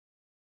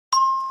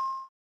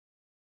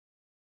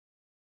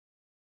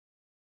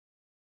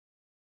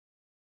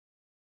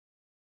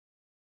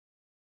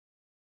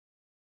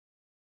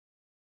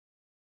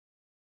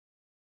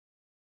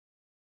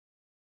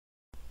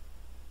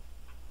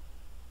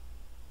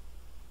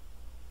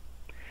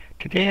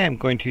Today I'm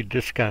going to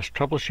discuss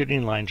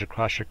troubleshooting lines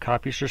across your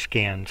copies or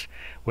scans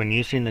when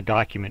using the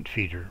document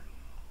feeder.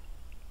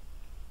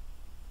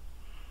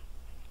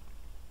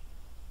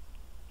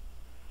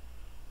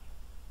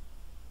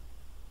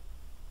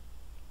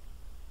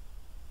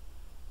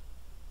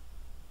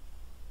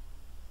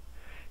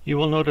 You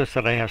will notice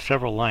that I have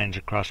several lines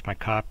across my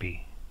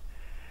copy.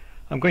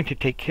 I'm going to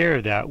take care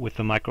of that with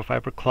the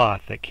microfiber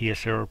cloth that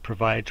Kyocera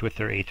provides with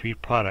their A3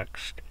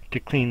 products to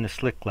clean the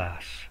slick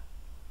glass.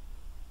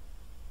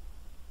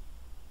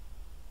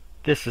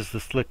 This is the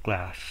slick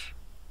glass.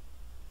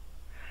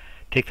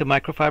 Take the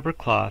microfiber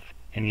cloth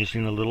and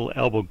using a little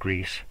elbow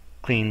grease,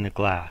 clean the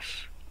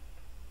glass.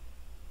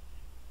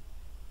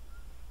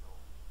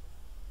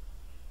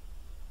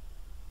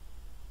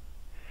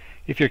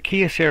 If your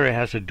Kyocera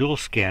has a dual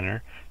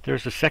scanner, there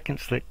is a second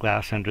slick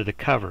glass under the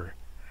cover.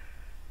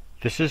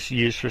 This is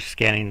used for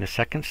scanning the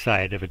second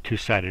side of a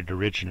two-sided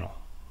original.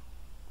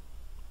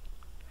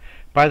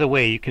 By the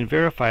way, you can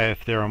verify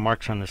if there are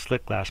marks on the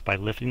slick glass by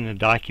lifting the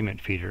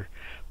document feeder,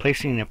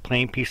 placing a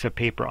plain piece of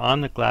paper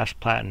on the glass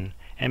platen,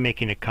 and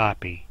making a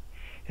copy.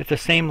 If the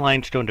same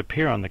lines don't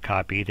appear on the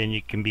copy, then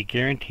you can be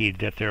guaranteed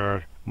that there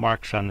are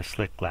marks on the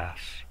slick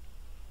glass.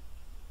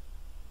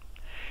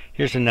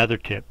 Here's another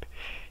tip.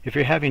 If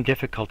you're having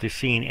difficulty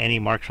seeing any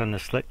marks on the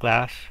slick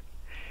glass,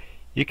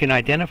 you can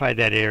identify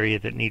that area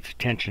that needs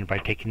attention by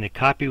taking the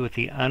copy with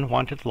the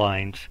unwanted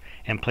lines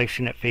and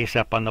placing it face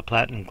up on the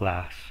platen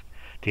glass.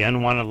 The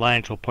unwanted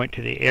lines will point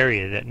to the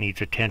area that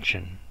needs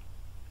attention.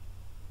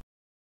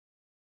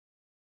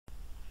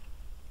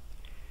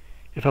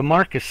 If a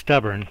mark is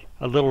stubborn,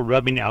 a little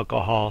rubbing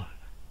alcohol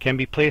can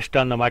be placed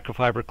on the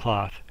microfiber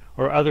cloth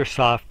or other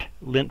soft,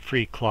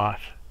 lint-free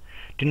cloth.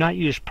 Do not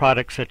use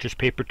products such as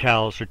paper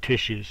towels or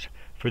tissues,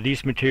 for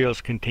these materials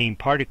contain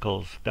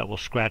particles that will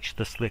scratch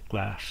the slick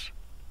glass.